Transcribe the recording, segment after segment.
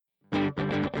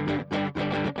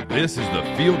This is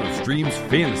the Field of Streams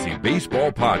Fantasy Baseball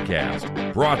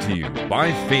Podcast, brought to you by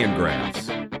Fangraphs.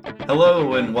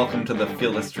 Hello and welcome to the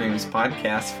Field of Streams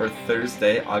podcast for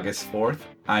Thursday, August 4th.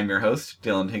 I'm your host,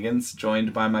 Dylan Higgins,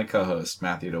 joined by my co-host,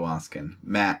 Matthew DeWaskin.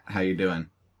 Matt, how you doing?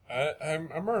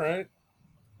 I'm all right.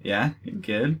 Yeah, you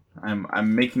good? I'm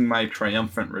making my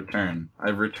triumphant return.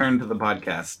 I've returned to the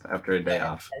podcast after a day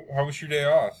off. How was your day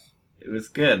off? It was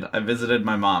good. I visited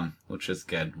my mom, which is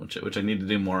good, which I need to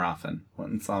do more often.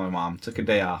 Went and saw my mom. Took a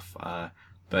day off.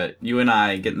 But you and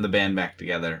I getting the band back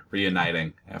together,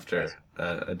 reuniting after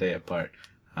a day apart.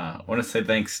 I want to say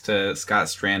thanks to Scott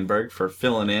Strandberg for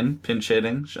filling in, pinch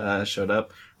hitting, showed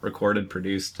up, recorded,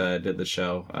 produced, did the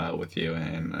show with you,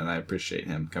 and I appreciate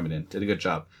him coming in. Did a good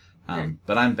job.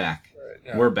 But I'm back. Right,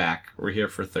 yeah. We're back. We're here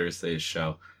for Thursday's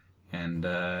show. And,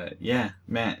 yeah,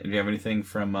 Matt, do you have anything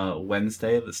from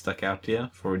Wednesday that stuck out to you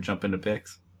before we jump into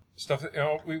picks? Stuff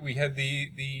that, we had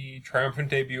the triumphant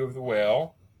debut of the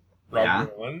Whale, Rob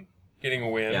Whelan, getting a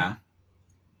win.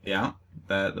 Yeah.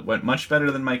 That went much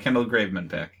better than my Kendall Graveman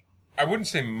pick. I wouldn't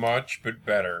say much, but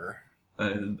better.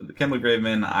 Kendall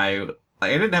Graveman, I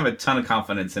didn't have a ton of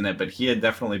confidence in it, but he had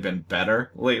definitely been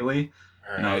better lately.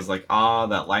 All And I was like,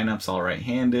 that lineup's all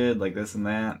right-handed, like this and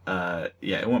that.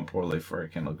 Yeah, it went poorly for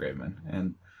Kendall Graveman.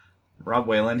 And Rob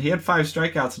Whalen, he had 5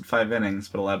 strikeouts in 5 innings,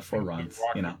 but allowed 4 runs.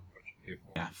 You know,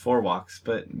 yeah, 4 walks,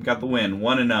 but got the win,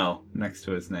 1-0 next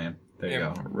to his name. There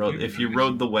you go. If you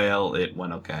rode the whale, it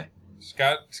went okay.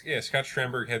 Scott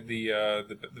Strandberg had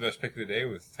the best pick of the day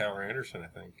with Tyler Anderson, I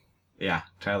think. Yeah,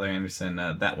 Tyler Anderson,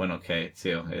 that went okay,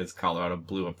 too, as Colorado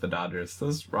blew up the Dodgers.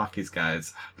 Those Rockies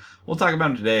guys, we'll talk about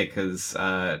them today, because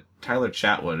Tyler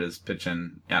Chatwood is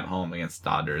pitching at home against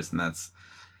Dodgers, and that's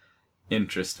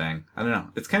interesting. I don't know.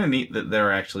 It's kind of neat that there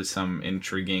are actually some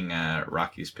intriguing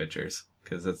Rockies pitchers,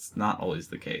 because that's not always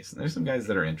the case. There's some guys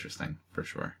that are interesting, for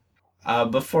sure.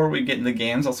 Before we get into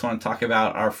games, I also want to talk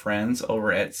about our friends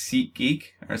over at SeatGeek,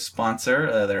 our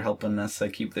sponsor. They're helping us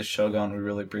keep this show going. We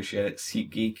really appreciate it.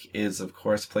 SeatGeek is, of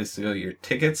course, a place to go get your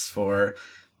tickets for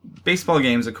baseball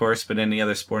games, of course, but any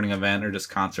other sporting event or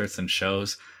just concerts and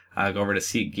shows. Go over to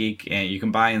SeatGeek, and you can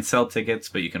buy and sell tickets,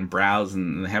 but you can browse,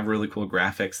 and they have really cool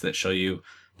graphics that show you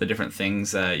the different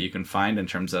things you can find in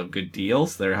terms of good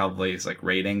deals. They have these like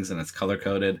ratings, and it's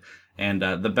color-coded. And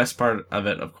the best part of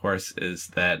it, of course, is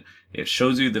that it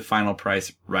shows you the final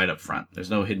price right up front. There's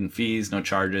no hidden fees, no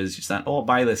charges. You just I'll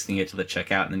buy this and you get to the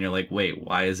checkout, and then you're like, wait,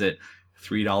 why is it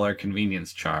 $3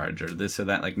 convenience charge or this or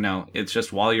that? Like, no, it's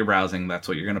just while you're browsing, that's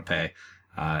what you're going to pay.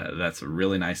 That's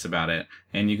really nice about it.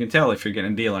 And you can tell if you're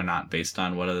getting a deal or not based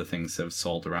on what other things have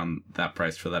sold around that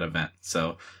price for that event.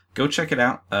 So go check it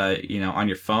out. On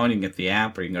your phone, you can get the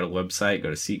app, or you can go to the website, go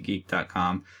to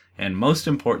SeatGeek.com. And most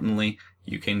importantly,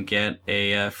 you can get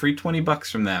a free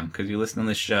 $20 from them because you listen to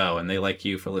this show and they like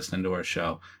you for listening to our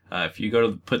show. If you go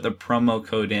to put the promo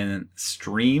code in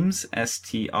STREAMS,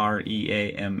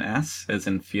 STREAMS, as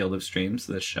in Field of Streams,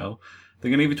 this show,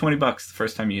 they're going to give you $20 the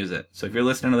first time you use it. So if you're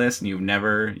listening to this and you've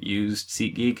never used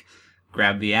SeatGeek,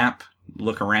 grab the app,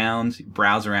 look around,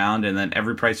 browse around, and then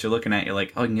every price you're looking at, you're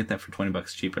like, oh, you can get that for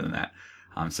 $20 cheaper than that.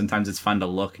 Sometimes it's fun to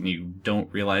look and you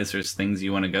don't realize there's things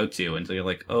you want to go to until you're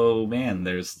like, oh man,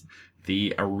 there's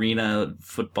the arena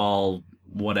football,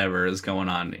 whatever is going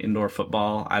on. Indoor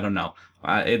football, I don't know.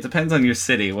 It depends on your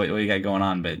city, what you got going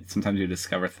on, but sometimes you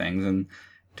discover things and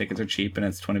tickets are cheap and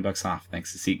it's $20 off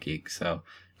thanks to SeatGeek. So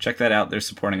check that out. They're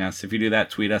supporting us. If you do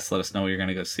that, tweet us, let us know what you're going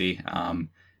to go see.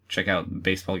 Check out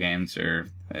baseball games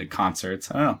or concerts.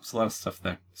 I don't know. There's a lot of stuff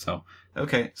there. So,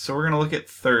 okay. So we're going to look at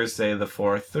Thursday the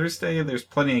 4th. Thursday, there's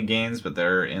plenty of games, but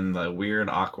they're in the weird,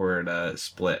 awkward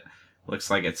split.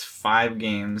 Looks like it's 5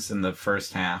 games in the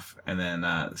first half and then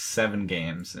 7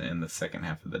 games in the second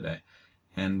half of the day.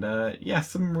 And,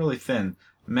 some really thin.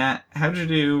 Matt, how'd you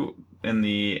do in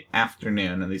the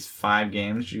afternoon in these 5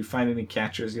 games? Did you find any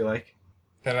catchers you like?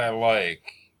 That I like?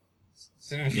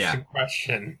 It's an interesting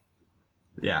question.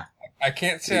 Yeah. I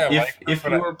can't say I like them, if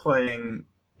you were playing,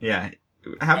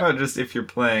 how about just if you're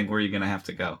playing, where are you going to have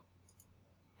to go?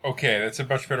 Okay, that's a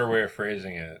much better way of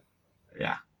phrasing it.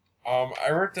 Yeah. I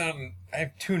wrote down, I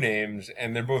have 2 names,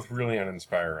 and they're both really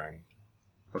uninspiring.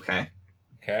 Okay.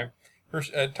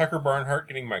 First, Tucker Barnhart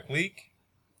getting Mike Leake.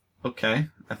 Okay,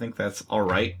 I think that's all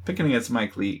right. Picking against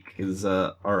Mike Leake is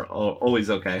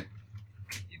always okay.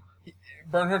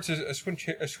 Barnhart's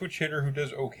a switch hitter who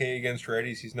does okay against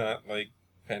righties. He's not,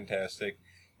 fantastic.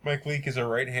 Mike Leake is a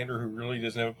right-hander who really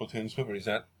doesn't have a platoon split, but he's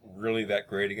not really that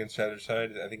great against the other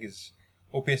side. I think his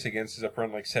OPS against is up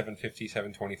around 750,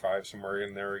 725, somewhere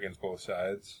in there against both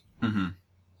sides. Mm-hmm.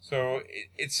 So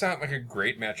it's not a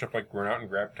great matchup, run out and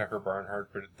grab Tucker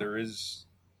Barnhart, but there is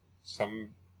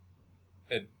some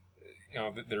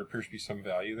there appears to be some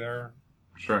value there.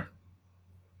 Sure.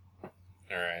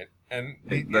 All right, and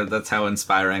That's how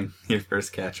inspiring your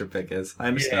first catcher pick is. I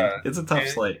understand. Yeah, It's a tough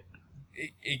slate.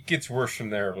 it gets worse from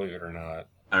there, believe it or not.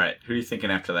 All right, who are you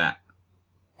thinking after that?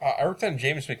 I wrote down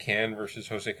James McCann versus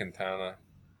Jose Quintana.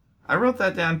 I wrote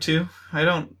that down too. I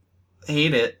don't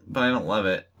hate it, but I don't love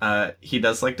it. He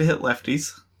does like to hit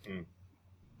lefties,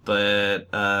 but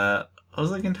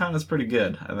Jose Quintana's pretty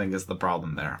good, I think, is the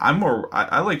problem there.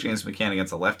 I like James McCann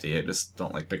against a lefty. I just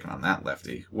don't like picking on that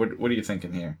lefty. What are you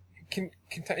thinking here?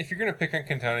 If you're going to pick on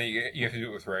Quintana, you have to do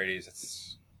it with righties.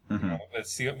 It's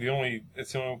that's the only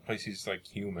place he's like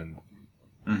human.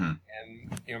 Mm-hmm.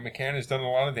 And McCann has done a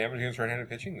lot of damage against right-handed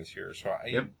pitching this year. So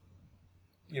I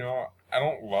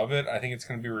don't love it. I think it's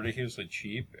going to be ridiculously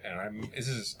cheap, and this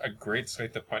is a great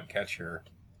slate to punt catcher.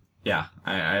 Yeah,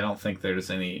 I don't think there's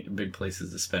any big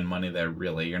places to spend money there,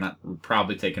 really. You're not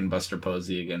probably taking Buster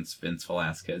Posey against Vince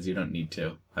Velasquez. You don't need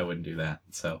to. I wouldn't do that.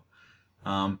 So,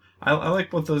 I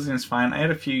like both those games fine. I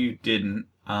had a few you didn't.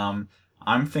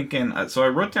 I'm thinking, so I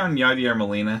wrote down Yadier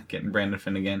Molina getting Brandon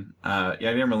Finnegan.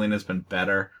 Yadier Molina's been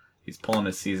better. He's pulling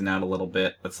his season out a little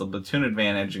bit. That's the platoon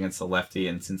advantage against the lefty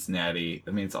in Cincinnati.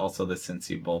 That means also the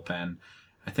Cincy bullpen.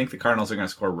 I think the Cardinals are going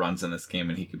to score runs in this game,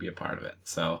 and he could be a part of it.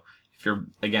 So if you're,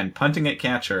 again, punting at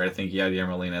catcher, I think Yadier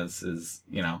Molina is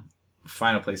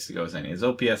final place to go as any. His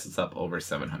OPS is up over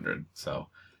 700, so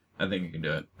I think you can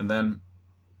do it. And then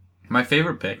my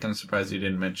favorite pick, I'm surprised you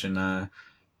didn't mention,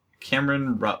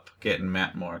 Cameron Rupp getting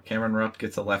Matt Moore. Cameron Rupp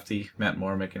gets a lefty. Matt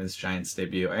Moore making his Giants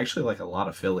debut. I actually like a lot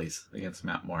of Phillies against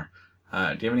Matt Moore.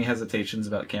 Do you have any hesitations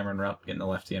about Cameron Rupp getting a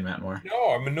lefty and Matt Moore?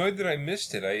 No, I'm annoyed that I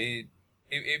missed it.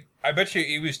 I bet you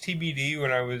it was TBD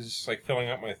when I was like filling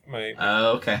up my.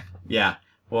 Okay. Yeah.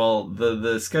 Well,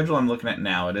 the schedule I'm looking at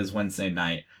now, it is Wednesday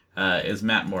night. Is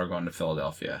Matt Moore going to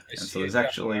Philadelphia? And so there's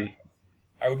actually.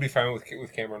 I would be fine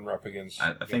with Cameron Rupp against.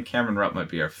 I think Cameron Rupp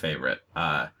might be our favorite.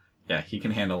 Yeah, he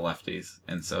can handle lefties.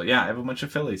 And so, yeah, I have a bunch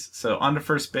of Phillies. So, on to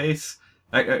first base.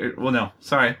 We'll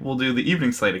do the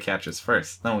evening slate of catchers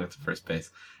first. Then we'll get to first base.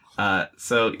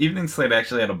 So, evening slate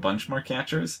actually had a bunch more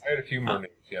catchers. I had a few more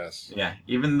names, yes. Yeah,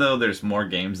 even though there's more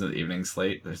games in the evening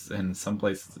slate, in some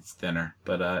places it's dinner,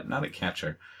 but not a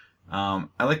catcher. I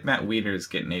like Matt Wieters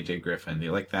getting A.J. Griffin. Do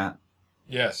you like that?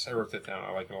 Yes, I wrote that down.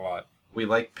 I like it a lot. We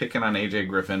like picking on A.J.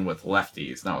 Griffin with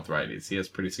lefties, not with righties. He has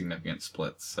pretty significant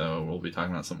splits, so we'll be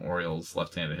talking about some Orioles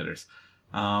left-handed hitters.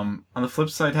 On the flip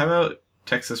side, how about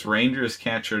Texas Rangers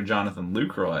catcher Jonathan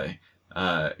Lucroy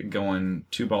going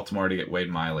to Baltimore to get Wade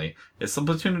Miley? It's the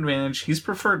platoon advantage. He's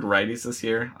preferred righties this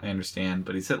year, I understand,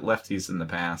 but he's hit lefties in the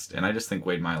past, and I just think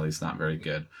Wade Miley's not very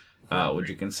good. Would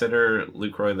you consider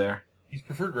Lucroy there? He's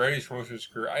preferred righties for most of his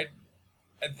career.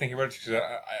 I'd think about it because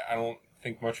I don't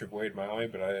think much of Wade Miley,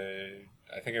 but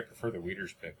I think I prefer the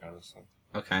Wieters pick, honestly.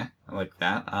 Okay, I like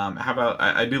that. How about,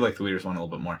 I do like the Wieters one a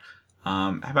little bit more.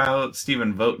 How about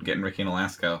Stephen Vogt getting Ricky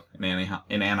Nolasco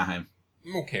in Anaheim?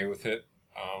 I'm okay with it.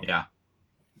 Yeah.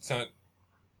 It's not,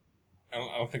 I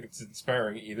don't think it's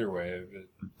inspiring either way.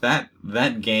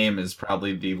 That game is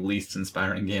probably the least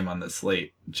inspiring game on the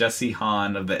slate. Jesse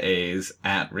Hahn of the A's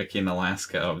at Ricky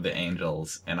Nolasco of the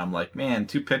Angels. And I'm like, man,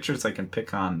 two pitchers I can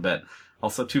pick on, but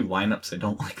also two lineups I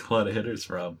don't like a lot of hitters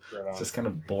from. It's just kind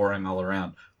of boring all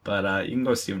around. But you can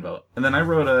go Stephen Vogt. And then I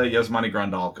wrote Yasmani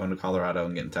Grandal going to Colorado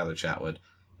and getting Tyler Chatwood.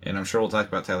 And I'm sure we'll talk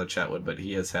about Tyler Chatwood, but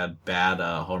he has had bad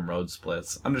home road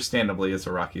splits. Understandably, as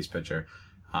a Rockies pitcher.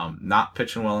 Not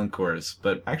pitching well in Coors.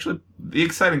 But actually, the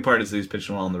exciting part is that he's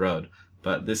pitching well on the road.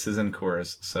 But this is in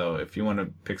Coors, so if you want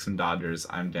to pick some Dodgers,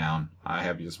 I'm down. I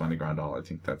have Yasmani Grandal. I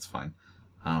think that's fine.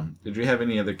 Did you have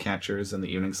any other catchers in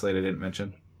the evening slate I didn't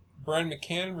mention? Brian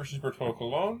McCann versus Bartolo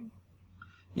Colon.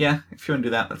 Yeah, if you want to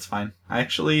do that, that's fine.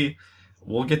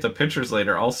 We'll get to pitchers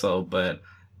later also, but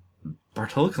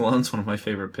Bartolo Colon's one of my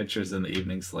favorite pitchers in the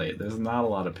evening slate. There's not a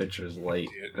lot of pitchers late,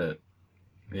 but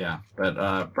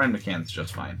Brian McCann's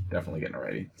just fine. Definitely getting a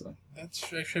righty. So.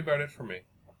 That's actually about it for me.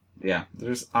 Yeah,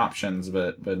 there's options,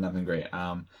 but nothing great.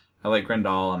 I like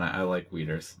Grandal and I like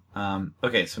Wieters.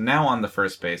 Okay, so now on the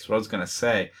first base, what I was going to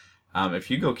say,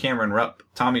 if you go Cameron Rupp,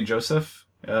 Tommy Joseph,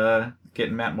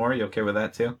 getting Matt Moore, you okay with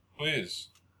that too? Please.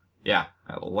 Yeah,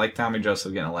 I like Tommy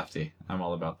Joseph getting a lefty. I'm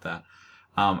all about that.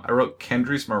 I wrote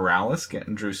Kendrys Morales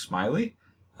getting Drew Smyly.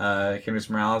 Kendrys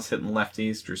Morales hitting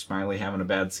lefties. Drew Smyly having a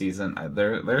bad season.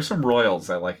 There's some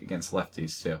Royals I like against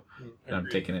lefties too that I'm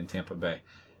taking in Tampa Bay.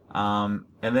 And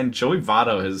then Joey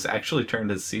Votto has actually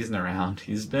turned his season around.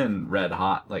 He's been red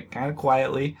hot, like kind of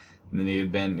quietly. And then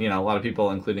he'd been, a lot of people,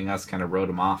 including us, kind of wrote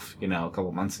him off, a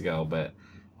couple months ago. But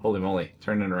holy moly,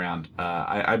 turning it around.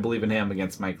 I believe in him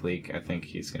against Mike Leake. I think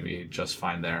he's going to be just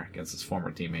fine there against his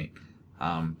former teammate.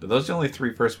 But those are the only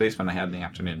 3 first basemen I had in the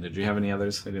afternoon. Did you have any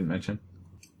others I didn't mention?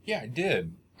 Yeah, I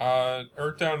did. I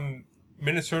wrote down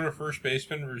Minnesota first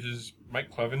baseman versus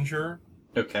Mike Clevenger.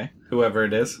 Okay, whoever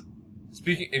it is.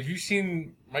 Have you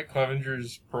seen Mike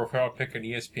Clevenger's profile pic on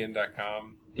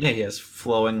ESPN.com? Yeah, he has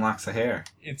flowing locks of hair.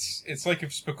 It's like if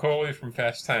Spicoli from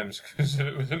Fast Times was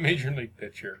a major league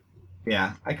pitcher.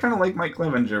 Yeah, I kind of like Mike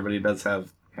Clevenger, but he does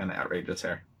have kind of outrageous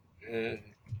hair.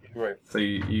 Right. So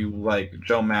you like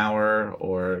Joe Mauer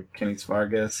or Kenny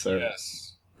Vargas? Or... Yes.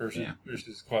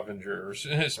 Versus Clevenger, or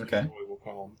Spicoli, we'll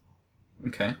call him.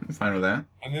 Okay, I'm fine with that.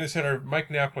 On the other side are Mike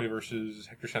Napoli versus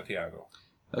Hector Santiago.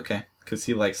 Okay, because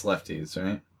he likes lefties,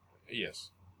 right?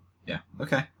 Yes. Yeah,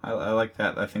 okay. I like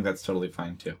that. I think that's totally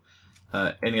fine, too.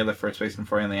 Any other first baseman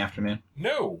for you in the afternoon?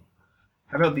 No.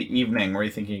 How about the evening? Where are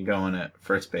you thinking you're going at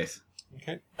first base?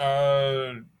 Okay.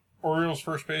 Orioles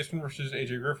first baseman versus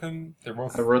A.J. Griffin. They're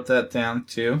both... I wrote that down,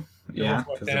 too. Yeah,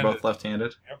 because they're both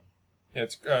left-handed. Yep. Yeah,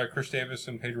 it's Chris Davis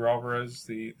and Pedro Alvarez,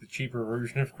 the cheaper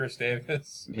version of Chris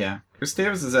Davis. Yeah. Chris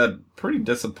Davis has had pretty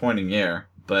disappointing year,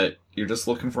 but you're just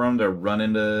looking for him to run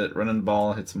in the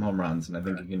ball, hit some home runs, and I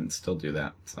think he can still do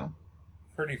that. So,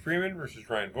 Freddie Freeman versus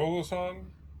Ryan Vogelsong.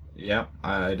 Yep,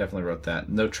 I definitely wrote that.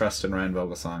 No trust in Ryan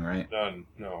Vogelsong, right? None,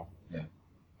 no.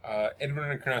 Yeah.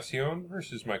 Edwin Encarnacion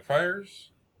versus Mike Fiers.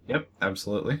 Yep,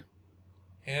 absolutely.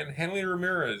 And Hanley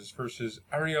Ramirez versus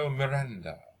Ariel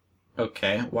Miranda.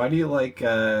 Okay, why do you like,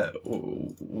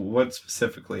 what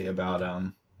specifically about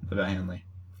Hanley?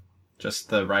 Just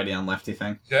the righty on lefty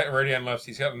thing? That righty on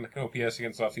lefty. He's got an OPS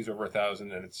against lefties over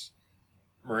 1,000, and it's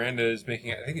Miranda is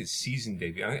making, I think, his season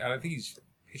debut. I think he's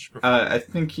pitched before. I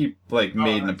think he made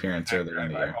an appearance earlier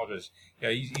in the year. I apologize. Yeah,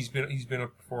 he's been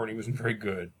up before, and he wasn't very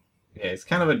good. Yeah, he's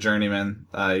kind of a journeyman.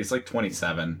 He's like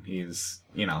 27. He's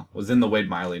was in the Wade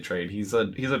Miley trade. He's a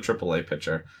AAA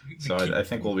pitcher. So I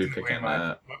think we'll be picking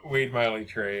Wade Miley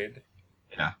trade.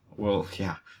 Yeah.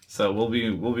 So we'll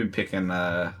be picking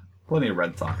plenty of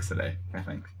Red Sox today, I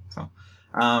think. So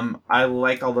I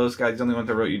like all those guys. The only one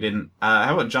that wrote you didn't.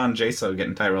 How about John Jaso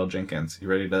getting Tyrell Jenkins? You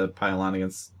ready to pile on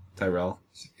against Tyrell?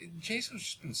 Jaso's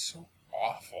just been so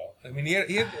awful. I mean, he had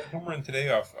a home run today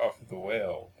off of the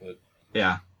Whale, but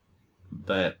yeah.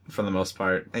 But for the most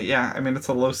part, yeah, I mean, it's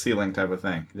a low ceiling type of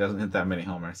thing. He doesn't hit that many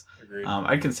homers. Agreed.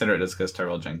 I'd consider it just because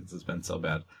Tyrell Jenkins has been so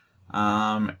bad.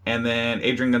 And then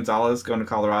Adrian Gonzalez going to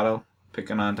Colorado,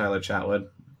 picking on Tyler Chatwood.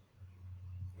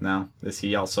 No? Is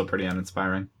he also pretty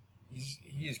uninspiring?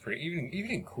 He is pretty...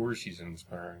 Even in Coors, he's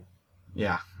uninspiring.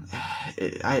 Yeah.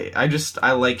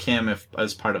 I like him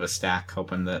as part of a stack,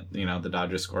 hoping that, the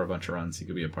Dodgers score a bunch of runs, he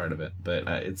could be a part of it. But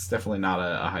it's definitely not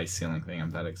a high ceiling thing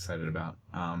I'm that excited about.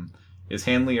 Is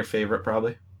Hanley your favorite,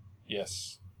 probably?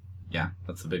 Yes. Yeah,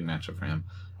 that's a big matchup for him.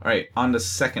 All right, on to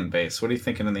second base. What are you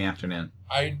thinking in the afternoon?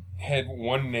 I had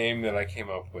one name that I came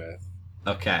up with.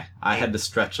 Okay, I had to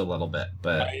stretch a little bit,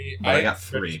 but I got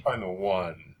 3. On the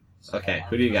one. So okay,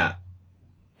 who do you got?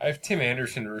 I have Tim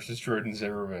Anderson versus Jordan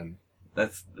Zimmerman.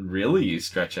 That's really you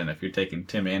stretching if you're taking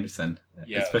Tim Anderson,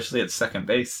 especially at second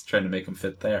base, trying to make him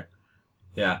fit there.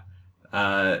 Yeah.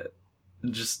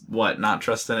 Just what? Not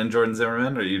trusting in Jordan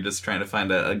Zimmerman, or are you just trying to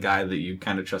find a guy that you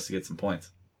kind of trust to get some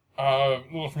points? A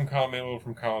little from column A, a little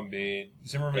from column B.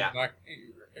 Zimmerman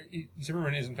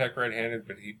is in fact right-handed,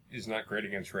 but he is not great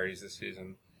against righties this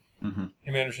season. Mm-hmm.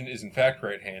 Tim Anderson is in fact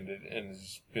right-handed and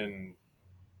has been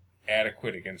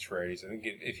adequate against righties. I think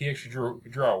if he actually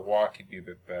could draw a walk, he'd be a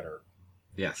bit better.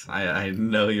 Yes, I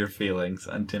know your feelings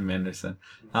on Tim Anderson.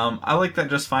 I like that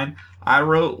just fine. I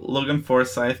wrote Logan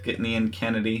Forsythe getting Ian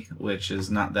Kennedy, which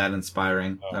is not that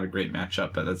inspiring. Not a great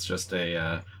matchup, but that's just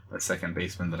a second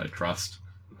baseman that I trust.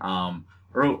 How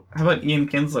about Ian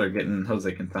Kinsler getting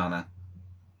Jose Quintana?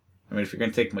 I mean, if you're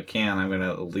going to take McCann, I'm going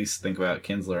to at least think about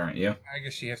Kinsler, aren't you? I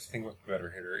guess you have to think about the better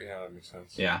hitter. Yeah, that makes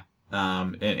sense. Yeah.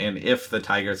 And if the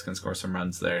Tigers can score some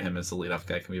runs there, him as the leadoff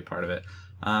guy can be a part of it.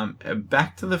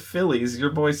 Back to the Phillies,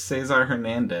 your boy Cesar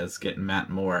Hernandez getting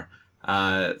Matt Moore.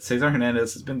 Cesar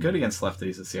Hernandez has been good against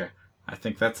lefties this year. I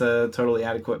think that's a totally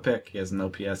adequate pick. He has an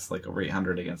OPS like over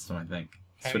 800 against him, I think.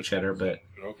 Switch hitter, but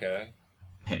okay.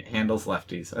 Handles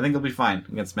lefties. I think he'll be fine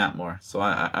against Matt Moore. So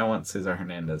I want Cesar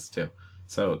Hernandez too.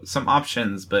 So some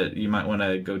options, but you might want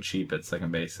to go cheap at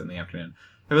second base in the afternoon.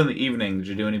 How about in the evening? Did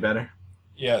you do any better?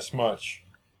 Yes, much.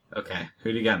 Okay.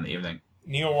 Who do you got in the evening?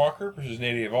 Neil Walker versus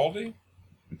Nate Eovaldi.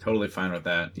 I'm totally fine with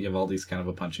that. Eovaldi's kind of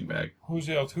a punching bag.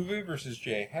 Jose Altuve versus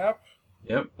Jay Happ.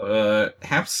 Yep.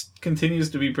 Haps continues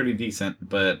to be pretty decent,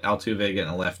 but Altuve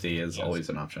getting a lefty is always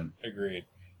an option. Agreed.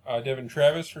 Devin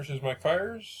Travis versus Mike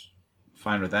Fiers.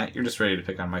 fine with that. You're just ready to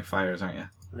pick on Mike Fiers, aren't you?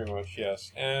 Pretty much,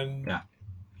 yes. And Yeah.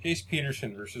 Jace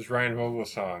Peterson versus Ryan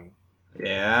Vogelsong.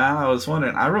 Yeah, I was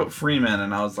wondering. I wrote Freeman,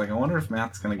 and I was like, I wonder if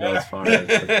Matt's going to go as far as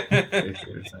Jace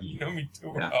Peterson. You know me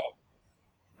too Yeah. well.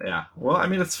 Yeah. Well, I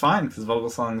mean, it's fine because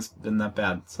Vogelsong's been that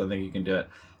bad, so I think you can do it.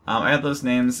 I had those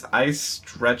names. I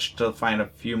stretched to find a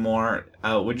few more.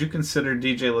 Would you consider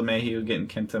DJ LeMahieu getting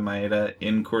Kenta Maeda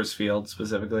in Coors Field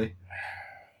specifically?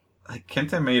 Like,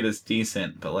 Kenta Maeda's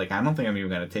decent, but like I don't think I'm even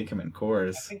going to take him in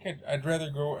Coors. I think I'd rather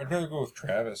go with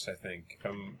Travis. I think.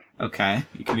 Okay,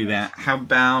 you can do that. How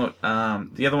about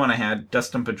the other one I had,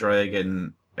 Dustin Pedroia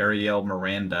getting Ariel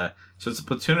Miranda. So it's a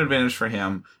platoon advantage for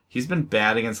him. He's been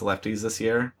bad against lefties this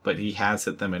year, but he has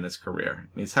hit them in his career.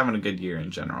 He's having a good year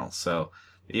in general. So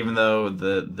even though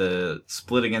the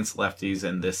split against lefties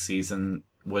in this season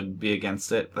would be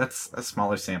against it, that's a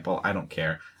smaller sample. I don't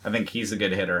care. I think he's a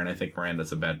good hitter, and I think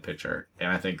Miranda's a bad pitcher.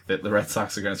 And I think that the Red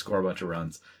Sox are going to score a bunch of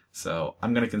runs. So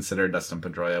I'm going to consider Dustin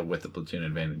Pedroia with the platoon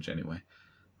advantage anyway.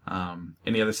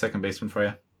 Any other second baseman for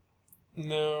you?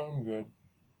 No, I'm good.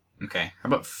 Okay. How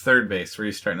about third base? Where are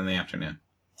you starting in the afternoon?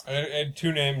 I had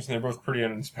two names, and they're both pretty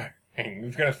uninspiring.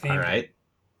 We've got a theme. All right.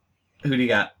 Who do you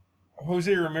got?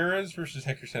 Jose Ramirez versus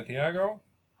Hector Santiago.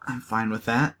 I'm fine with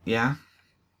that. Yeah.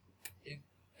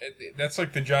 That's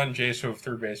like the John Jaso of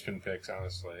third baseman picks,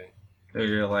 honestly.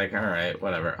 You're like, all right,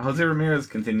 whatever. Jose Ramirez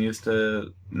continues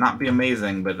to not be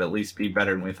amazing, but at least be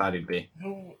better than we thought he'd be.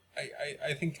 No,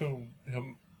 I think he'll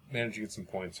manage to get some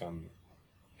points on.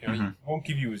 You know, He won't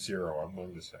give you a 0. I'm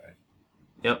willing to say.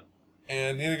 Yep.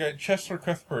 And the other guy, Chesler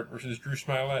Cuthbert versus Drew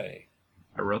Smiley.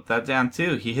 I wrote that down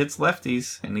too. He hits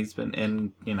lefties, and he's been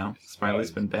in.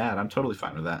 Smiley's been bad. I'm totally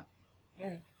fine with that.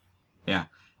 Yeah. Yeah.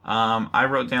 I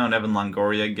wrote down Evan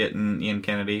Longoria getting Ian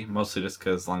Kennedy, mostly just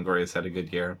because Longoria's had a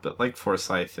good year. But like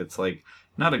Forsythe, it's like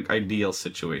not an ideal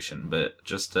situation, but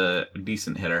just a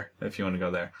decent hitter if you want to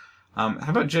go there. How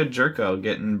about Jed Jerko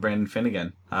getting Brandon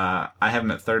Finnegan? I have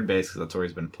him at third base because that's where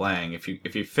he's been playing. If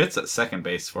he fits at second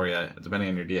base for you, depending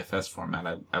on your DFS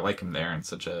format, I like him there in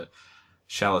such a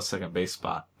shallow second base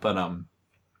spot. But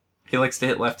he likes to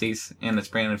hit lefties, and it's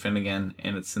Brandon Finnegan,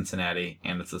 and it's Cincinnati,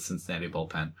 and it's the Cincinnati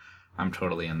bullpen. I'm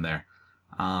totally in there.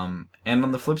 And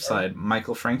on the flip side,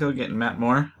 Michael Franco getting Matt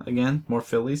Moore again. More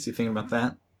Phillies. You think about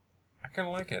that? I kind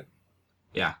of like it.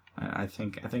 Yeah, I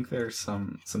think there's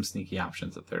some sneaky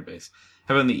options at third base.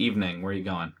 How about in the evening? Where are you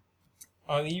going?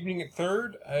 On the evening at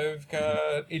third, I've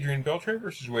got Adrian Beltre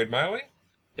versus Wade Miley.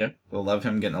 Yep, we'll love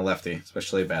him getting a lefty,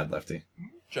 especially a bad lefty.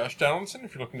 Josh Donaldson,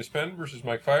 if you're looking to spend, versus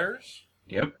Mike Fiers.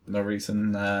 Yep, no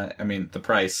reason. I mean, the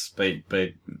price, but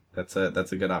that's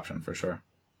a good option for sure.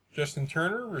 Justin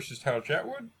Turner versus Tyler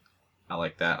Chatwood. I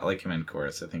like that. I like him in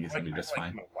chorus. I think he's gonna be just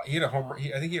fine. He had a home.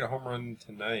 I think he had a home run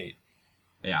tonight.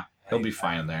 Yeah, he'll be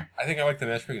fine there. I think I like the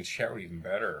matchup against Chatwood even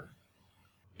better.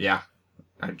 Yeah,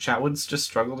 Chatwood's just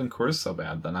struggled in chorus so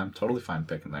bad, then I'm totally fine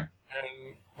picking there.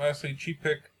 And lastly, cheap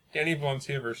pick Danny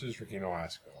Valencia versus Ricky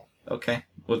Nolasco. Okay,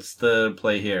 what's the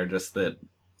play here? Just that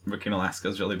Ricky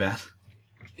Nolasco's really bad.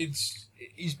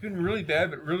 He's been really bad,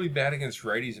 but really bad against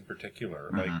righties in particular.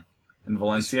 Like. And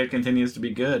Valencia continues to be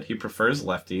good. He prefers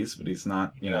lefties, but he's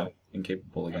not,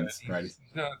 incapable against righties.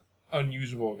 He's not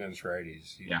unusable against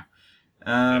righties. Yeah.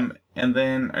 And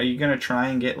then are you going to try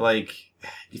and get,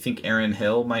 you think Aaron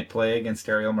Hill might play against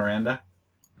Ariel Miranda?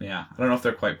 Yeah. I don't know if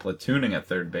they're quite platooning at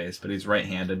third base, but he's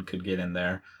right-handed, could get in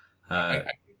there. I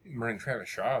running Travis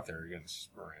Shaw out there against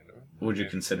Miranda. Would you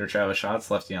consider Travis Shaw? It's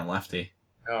lefty on lefty.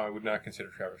 No, I would not consider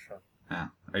Travis Shaw. Yeah.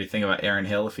 Are you thinking about Aaron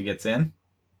Hill if he gets in?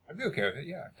 I'd be okay with it,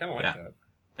 yeah. I kind of like that.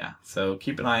 Yeah, so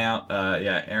keep an eye out.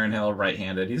 Aaron Hill,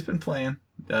 right-handed. He's been playing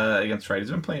against righties.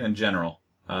 He's been playing in general.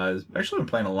 He's actually been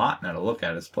playing a lot now to look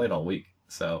at. He's played all week.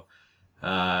 So,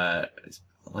 it's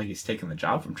like he's taking the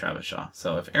job from Travis Shaw.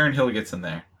 So if Aaron Hill gets in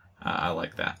there, I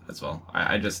like that as well.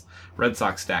 Red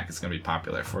Sox stack is going to be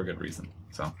popular for a good reason.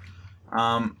 So,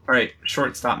 all right,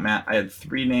 shortstop, Matt. I had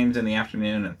 3 names in the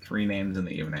afternoon and 3 names in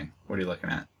the evening. What are you looking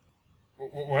at?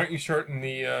 Why don't you start in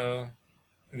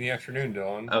the afternoon,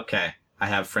 Dylan? Okay. I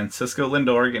have Francisco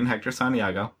Lindor getting Hector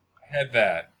Santiago. I had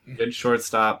that. Good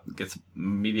shortstop, gets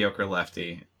mediocre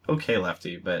lefty. Okay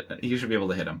lefty, but he should be able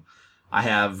to hit him. I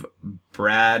have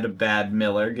Brad Bad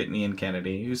Miller getting Ian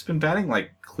Kennedy, who's been batting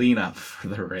like cleanup for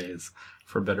the Rays,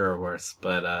 for better or worse.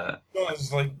 But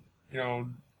it's like, I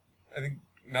think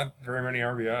not very many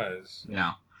RBIs.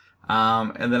 Yeah.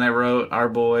 And then I wrote our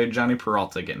boy Johnny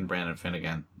Peralta getting Brandon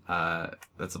Finnegan.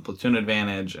 That's a platoon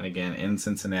advantage, and again in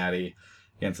Cincinnati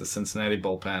against the Cincinnati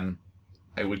bullpen,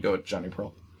 I would go with Johnny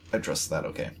Peralta. I trust that.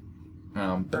 Okay.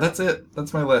 But that's it.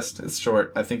 That's my list. It's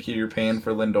short. I think you're paying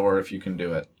for Lindor if you can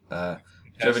do it. Do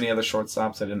you have any other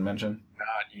shortstops I didn't mention?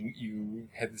 You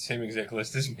had the same exact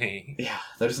list as me. Yeah,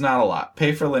 there's not a lot.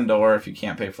 Pay for Lindor if you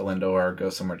can't pay for Lindor. Go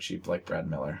somewhere cheap like Brad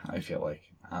Miller. I feel like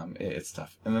it's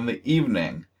tough. And then the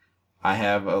evening, I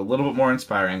have a little bit more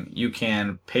inspiring. You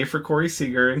can pay for Corey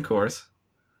Seager in Coors.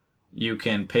 You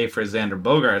can pay for Xander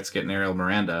Bogaerts getting Ariel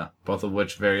Miranda, both of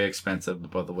which very expensive,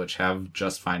 but both of which have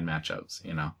just fine matchups,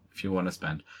 if you want to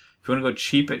spend. If you want to go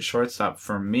cheap at shortstop,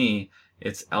 for me,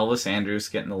 it's Elvis Andrus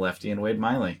getting the lefty and Wade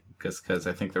Miley, because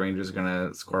I think the Rangers are going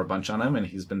to score a bunch on him, and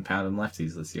he's been pounding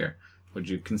lefties this year. Would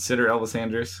you consider Elvis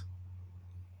Andrus?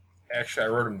 Actually, I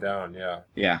wrote him down, yeah.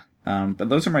 Yeah. But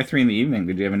those are my 3 in the evening.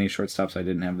 Did you have any shortstops I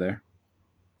didn't have there?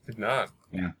 Did not.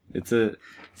 Yeah.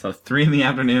 So 3 in the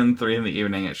afternoon, 3 in the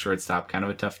evening at shortstop. Kind of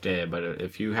a tough day, but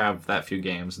if you have that few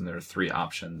games and there are 3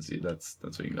 options, that's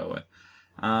what you can go with.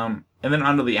 And then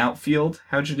onto the outfield.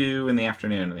 How'd you do in the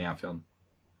afternoon in the outfield?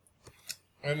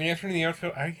 In the afternoon in the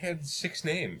outfield, I had 6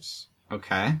 names.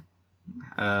 Okay.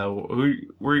 Where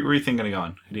are you thinking of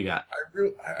going? Who do you got?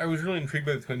 I was really intrigued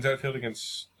by the Twins outfield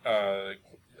against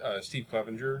Steve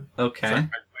Clevenger. Okay. Sorry,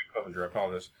 Mike Clevenger, I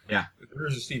apologize. Yeah. There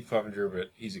is a Steve Clevenger,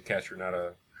 but he's a catcher, not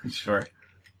a Sure.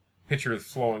 pitcher with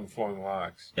flowing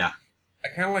locks. Yeah. I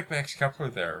kind of like Max Kepler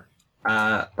there.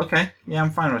 Okay. Yeah,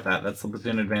 I'm fine with that. That's the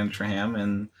platoon advantage for him,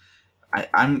 and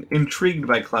I'm intrigued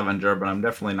by Clevenger, but I'm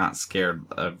definitely not scared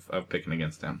of picking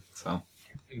against him. So.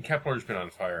 And Kepler's been on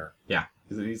fire. Yeah,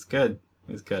 he's good.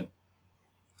 He's good.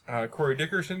 Corey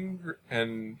Dickerson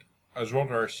and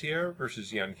Oswaldo Arcia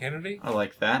versus Ian Kennedy. I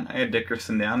like that. I had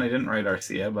Dickerson down. I didn't write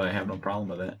Arcia, but I have no problem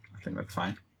with it. I think that's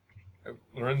fine.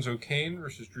 Lorenzo Cain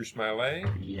versus Drew Smyly.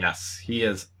 Yes, he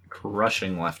is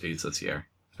crushing lefties this year.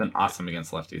 It's been awesome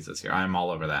against lefties this year. I'm all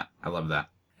over that. I love that.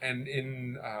 And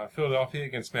in Philadelphia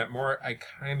against Matt Moore, I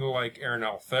kind of like Aaron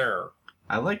Altherr.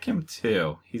 I like him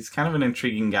too. He's kind of an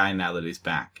intriguing guy now that he's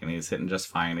back, and he's hitting just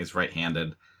fine. He's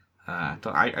right-handed.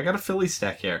 I got a Philly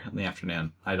stack here in the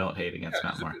afternoon. I don't hate against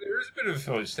Matt Moore. There is a bit of a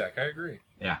Philly stack, I agree.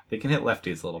 Yeah, they can hit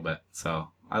lefties a little bit, so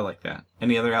I like that.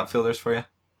 Any other outfielders for you?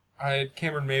 I had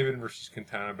Cameron Maybin versus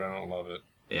Quintana, but I don't love it.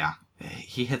 Yeah,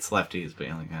 he hits lefties, but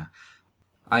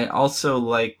I also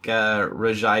like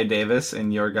Rajai Davis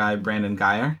and your guy Brandon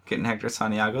Guyer getting Hector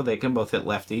Santiago. They can both hit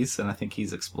lefties, and I think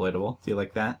he's exploitable. Do you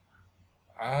like that?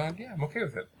 Yeah, I'm okay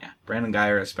with it. Yeah, Brandon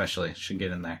Guyer especially should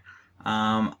get in there.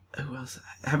 Who else?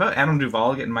 How about Adam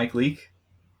Duvall getting Mike Leake?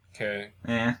 Okay.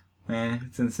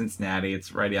 It's in Cincinnati.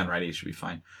 It's righty on righty. It should be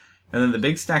fine. And then the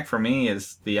big stack for me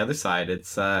is the other side.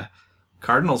 It's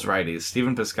Cardinals righties.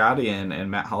 Stephen Piscotty and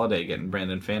Matt Holliday getting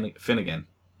Brandon Finnegan.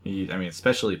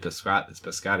 Especially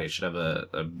Piscotty should have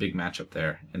a big matchup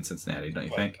there in Cincinnati, don't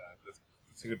you think?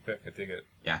 That's a good pick. I dig it.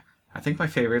 Yeah. I think my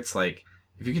favorite's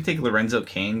if you could take Lorenzo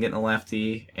Cain getting a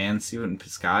lefty and Stephen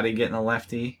Piscotty getting a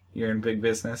lefty, you're in big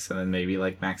business. And then maybe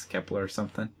Max Kepler or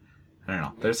something. I don't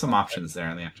know. There's some options there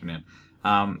in the afternoon.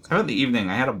 How about the evening?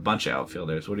 I had a bunch of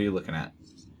outfielders. What are you looking at?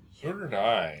 So did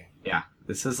I. Yeah.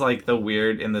 This is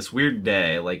in this weird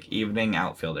day, evening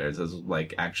outfielders is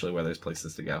actually where there's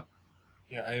places to go.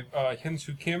 Yeah, I have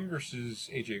Hyun-Soo Kim versus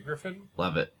AJ Griffin.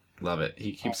 Love it. Love it.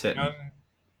 He keeps hitting.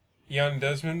 Jan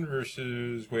Desmond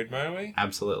versus Wade Miley.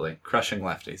 Absolutely. Crushing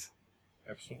lefties.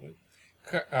 Absolutely.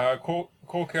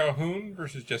 Cole Calhoun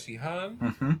versus Jesse Hahn.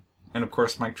 Mm-hmm. And, of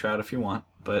course, Mike Trout if you want,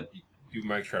 but... Do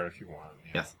Mike Trout if you want.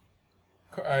 Yeah. Yes.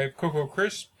 I have Coco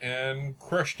Crisp and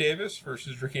Crush Davis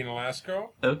versus Ricky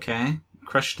Nolasco. Okay.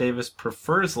 Crush Davis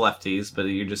prefers lefties, but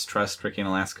you just trust Ricky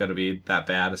Nolasco to be that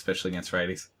bad, especially against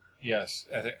righties. Yes,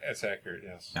 that's accurate,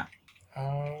 yes. Yeah.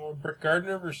 Brett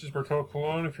Gardner versus Bartolo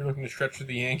Colon if you're looking to stretch for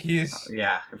the Yankees.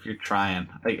 Yeah, if you're trying.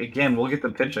 Again, we'll get the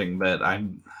pitching, but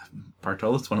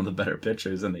Bartolo's one of the better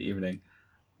pitchers in the evening.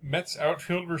 Mets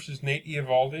outfield versus Nate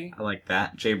Eovaldi. I like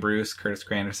that. Jay Bruce, Curtis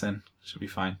Granderson. Should be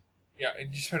fine. Yeah,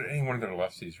 just about any one of their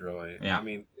lefties, really. Yeah.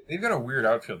 They've got a weird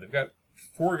outfield. They've got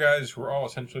 4 guys who are all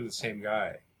essentially the same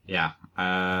guy. Yeah,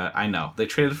 I know. They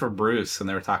traded for Bruce, and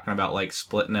they were talking about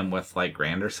splitting him with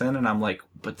Granderson, and I'm like,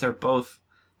 but they're both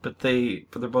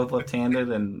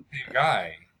left-handed, and same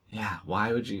guy. Yeah,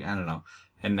 why would you? I don't know.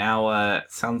 And now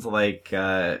it sounds like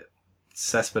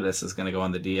Cespedes is going to go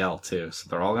on the DL too, so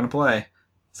they're all going to play.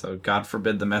 So God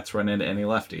forbid the Mets run into any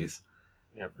lefties.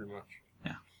 Yeah, pretty much.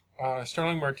 Yeah.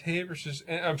 Starling Marte and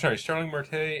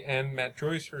Matt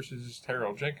Joyce versus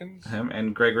Tyrell Jenkins. Him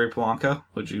and Gregory Polanco.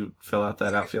 Would you fill out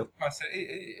that outfield?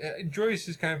 Joyce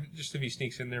is kind of just if he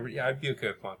sneaks in there, but yeah, I'd be okay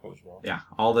with Polanco as well. Yeah,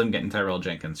 all of them getting Tyrell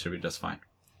Jenkins should be just fine.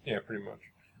 Yeah, pretty much.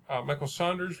 Michael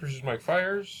Saunders versus Mike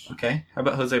Fiers. Okay. How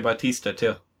about Jose Bautista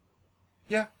too?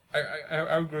 Yeah,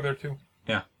 I would go there too.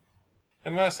 Yeah.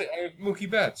 And lastly, I have Mookie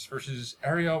Betts versus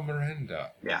Ariel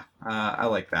Miranda. Yeah, I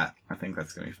like that. I think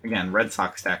that's going to be... Again, Red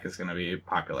Sox stack is going to be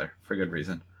popular for good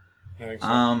reason. I think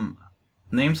so.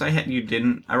 Names I had you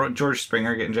didn't... I wrote George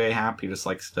Springer getting J-Happ. He just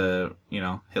likes to,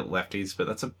 hit lefties, but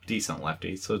that's a decent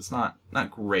lefty, so it's not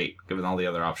great given all the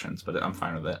other options, but I'm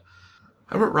fine with it.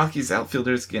 I wrote Rockies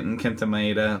outfielders getting Kenta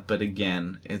Maeda, but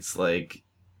again, it's like...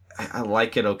 I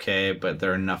like it okay, but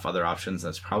there are enough other options.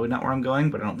 That's probably not where I'm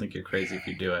going, but I don't think you're crazy if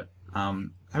you do it. How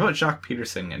about Jock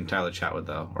Peterson and Tyler Chatwood,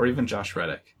 though? Or even Josh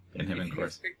Reddick and him in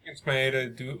course? Against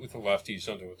Maeda, do it with the lefties,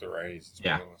 don't do it with the righties.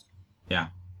 Yeah.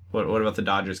 What about the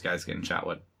Dodgers guys getting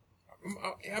Chatwood?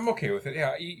 I'm okay with it.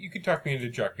 Yeah, you could talk me into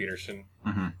Jock Peterson.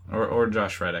 Mm-hmm. Or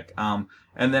Josh Reddick. And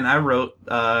then I wrote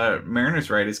Mariners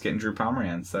righties getting Drew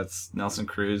Pomeranz. That's Nelson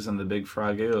Cruz and the big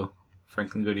Fragoo.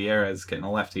 Franklin Gutierrez getting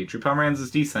a lefty. Drew Pomeranz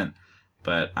is decent,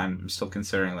 but I'm still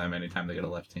considering them anytime they get a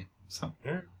lefty. So,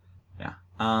 yeah.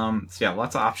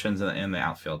 Lots of options in the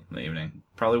outfield in the evening.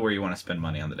 Probably where you want to spend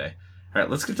money on the day. All right,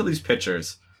 let's get to these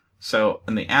pitchers. So,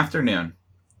 in the afternoon,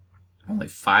 only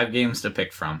 5 games to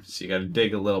pick from, so you got to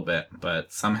dig a little bit,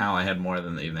 but somehow I had more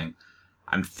than the evening.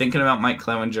 I'm thinking about Mike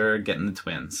Clevinger getting the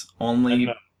Twins. Only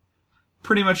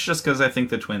pretty much just because I think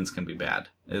the Twins can be bad,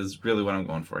 is really what I'm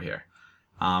going for here.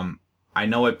 I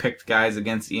know I picked guys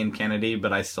against Ian Kennedy,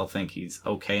 but I still think he's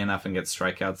okay enough and gets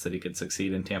strikeouts that he could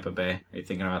succeed in Tampa Bay. Are you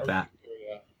thinking about that?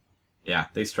 Yeah,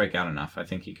 they strike out enough. I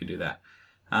think he could do that.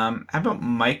 How about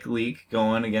Mike Leake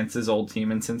going against his old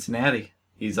team in Cincinnati?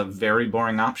 He's a very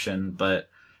boring option, but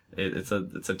it's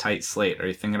a tight slate. Are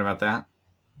you thinking about that?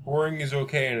 Boring is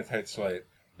okay in a tight slate.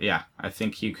 Yeah, I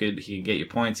think he could get you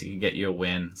points. He could get you a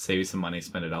win, save you some money,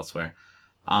 spend it elsewhere.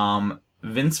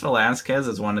 Vince Velasquez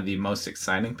is one of the most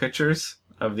exciting pitchers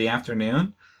of the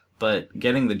afternoon, but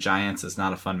getting the Giants is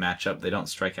not a fun matchup. They don't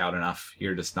strike out enough.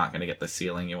 You're just not going to get the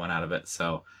ceiling you want out of it.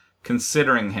 So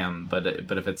considering him, but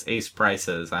if it's ace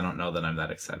prices, I don't know that I'm that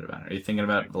excited about it. Are you thinking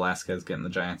about Velasquez getting the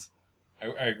Giants?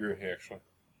 I agree with you, actually.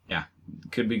 Yeah,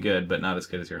 could be good, but not as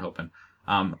good as you're hoping.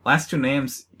 Last 2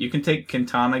 names, you can take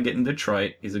Quintana getting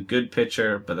Detroit. He's a good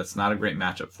pitcher, but that's not a great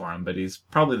matchup for him, but he's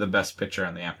probably the best pitcher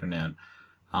in the afternoon.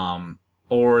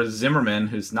 Or Zimmerman,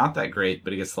 who's not that great,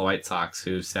 but he gets the White Sox,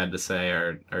 who, sad to say,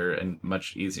 are a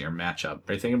much easier matchup.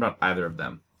 Are you thinking about either of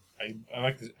them? I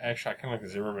like this. Actually, I kind of like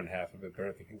the Zimmerman half of it better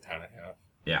than the Quintana half.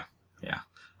 Yeah.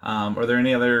 Are there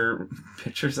any other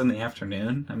pitchers in the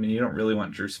afternoon? I mean, you don't really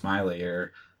want Drew Smyly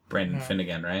or Brandon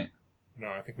Finnegan, right? No,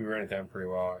 I think we ran it down pretty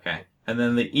well. Actually. Okay. And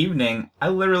then the evening, I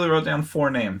literally wrote down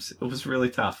 4 names. It was really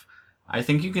tough. I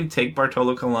think you can take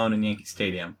Bartolo Colon in Yankee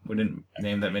Stadium. We didn't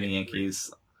name that many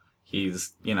Yankees.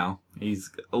 He's a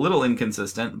little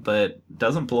inconsistent, but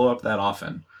doesn't blow up that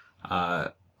often.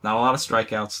 Not a lot of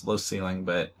strikeouts, low ceiling,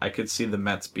 but I could see the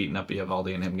Mets beating up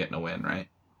Eovaldi and him getting a win, right?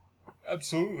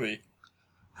 Absolutely.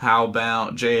 How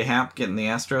about J-Happ getting the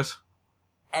Astros?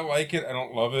 I like it. I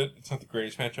don't love it. It's not the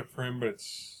greatest matchup for him, but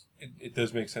it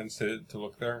does make sense to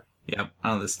look there. Yep,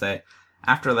 on this day.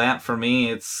 After that, for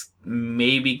me, it's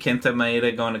maybe Kenta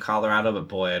Maeda going to Colorado, but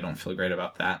boy, I don't feel great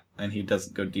about that. And he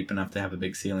doesn't go deep enough to have a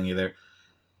big ceiling either.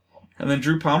 And then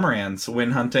Drew Pomeranz,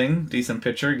 win hunting, decent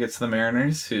pitcher, gets the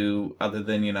Mariners, who, other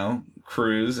than,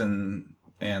 Cruz and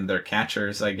their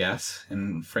catchers, I guess,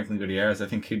 and Franklin Gutierrez, I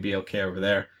think he'd be okay over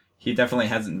there. He definitely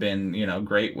hasn't been,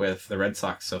 great with the Red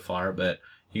Sox so far, but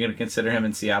you going to consider him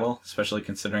in Seattle, especially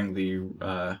considering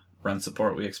the run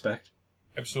support we expect?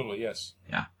 Absolutely, yes.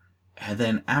 Yeah. And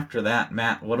then after that,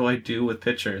 Matt, what do I do with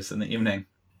pitchers in the evening?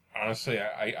 Honestly,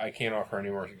 I can't offer any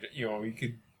more. We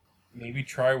could maybe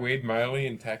try Wade Miley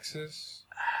in Texas.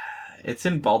 It's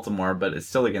in Baltimore, but it's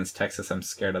still against Texas. I'm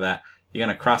scared of that. You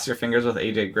going to cross your fingers with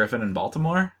AJ Griffin in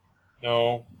Baltimore?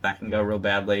 No. That can go real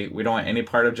badly. We don't want any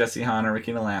part of Jesse Hahn or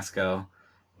Ricky Nolasco.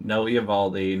 No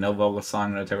Eovaldi, no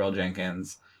Vogelsong, no Tyrell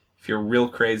Jenkins. If you're real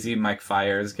crazy, Mike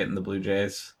Fiers getting the Blue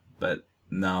Jays, but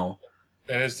no.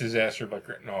 That is disaster, like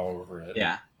written all over it.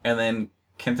 Yeah. And then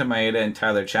Kenta Maeda and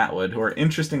Tyler Chatwood, who are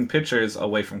interesting pitchers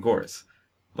away from Coors.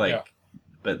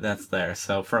 But that's there.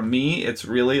 So for me, it's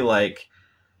really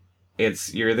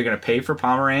you're either going to pay for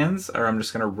Pomeranz, or I'm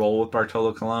just going to roll with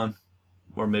Bartolo Colon,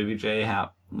 or maybe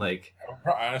J-Happ.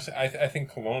 Honestly, I think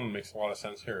Colon makes a lot of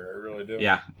sense here. I really do.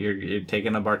 Yeah, you're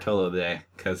taking a Bartolo day,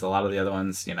 because a lot of the other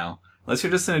ones, unless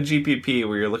you're just in a GPP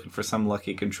where you're looking for some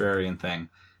lucky contrarian thing,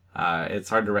 it's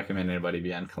hard to recommend anybody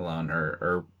beyond Colon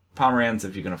or Pomeranz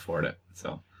if you can afford it.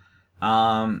 So,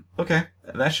 okay,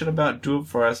 that should about do it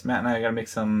for us. Matt and I got to make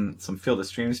some Field of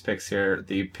Streams picks here.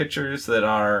 The pitchers that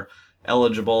are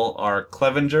eligible are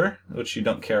Clevinger, which you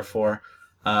don't care for,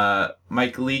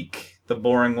 Mike Leake, the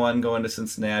boring one, going to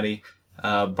Cincinnati,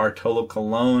 Bartolo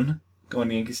Colon going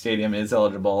to Yankee Stadium is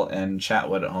eligible, and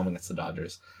Chatwood at home against the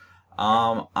Dodgers.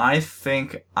 I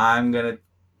think I'm going to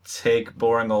take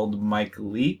boring old Mike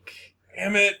Leake.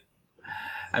 Damn it!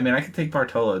 I mean, I could take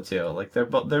Bartolo too. Like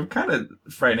they're kind of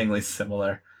frighteningly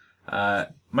similar.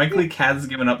 Mike Leake has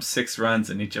given up 6 runs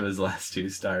in each of his last 2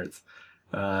 starts.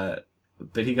 But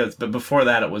before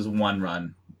that it was 1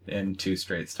 run in 2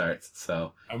 straight starts.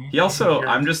 So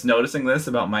I'm just noticing this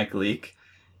about Mike Leake.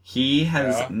 He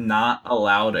has not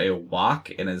allowed a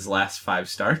walk in his last 5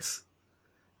 starts.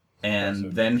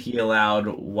 And then he allowed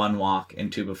 1 walk in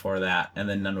 2 before that, and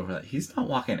then none before that. He's not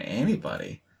walking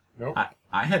anybody. Nope.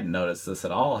 I hadn't noticed this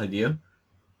at all. Had you?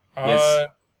 Yes.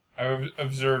 I've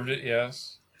observed it,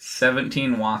 yes.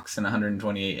 17 walks in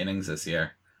 128 innings this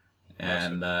year.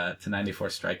 And to 94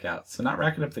 strikeouts. So not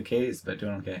racking up the Ks, but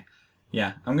doing okay.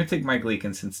 Yeah, I'm going to take Mike Leake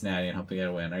in Cincinnati and hope we get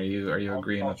a win. Are you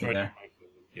agreeing with me there?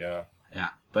 Yeah. Yeah,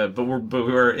 but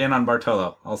we're in on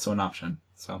Bartolo, also an option.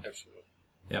 So. Absolutely.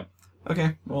 Yep.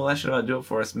 Okay, well that should about do it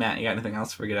for us. Matt, you got anything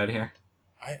else before we get out of here?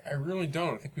 I really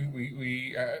don't. I think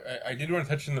I did want to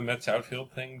touch on the Mets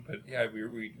outfield thing, but yeah,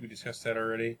 we discussed that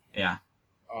already. Yeah.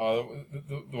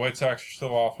 The White Sox are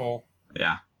still awful.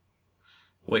 Yeah.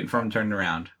 Waiting for them to turn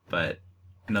around, but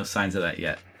no signs of that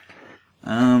yet.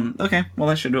 Okay, well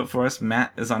that should do it for us.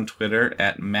 Matt is on Twitter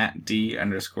at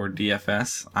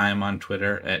MattD_DFS. I'm on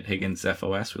Twitter at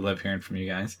HigginsFOS. We love hearing from you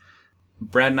guys.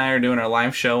 Brad and I are doing our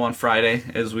live show on Friday,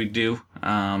 as we do.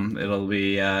 It'll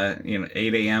be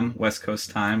 8 a.m. West Coast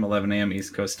time, 11 a.m.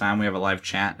 East Coast time. We have a live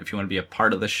chat. If you want to be a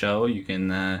part of the show, you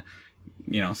can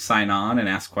sign on and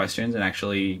ask questions and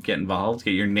actually get involved,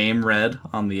 get your name read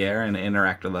on the air and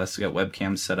interact with us. We got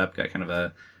webcams set up, got kind of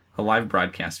a live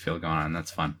broadcast feel going on.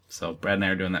 That's fun. So Brad and I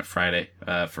are doing that Friday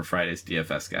for Friday's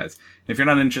DFS, guys. If you're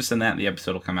not interested in that, the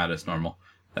episode will come out as normal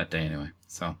that day anyway.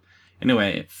 So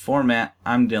anyway, for Matt,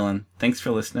 I'm Dylan. Thanks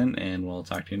for listening, and we'll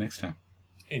talk to you next time.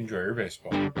 Enjoy your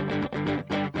baseball.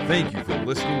 Thank you for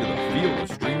listening to the Field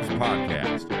of Streams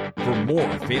podcast. For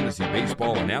more fantasy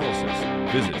baseball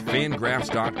analysis, visit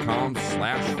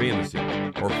fangraphs.com/fantasy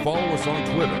or follow us on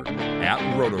Twitter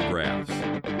 @Rotographs.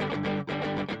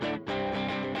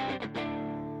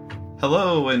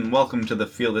 Hello, and welcome to the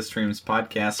Field of Streams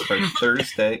podcast for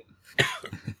Thursday.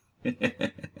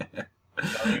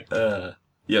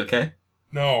 You okay?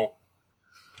 No.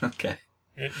 Okay.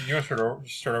 You want to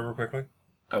start over quickly?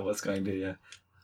 I was going to, yeah.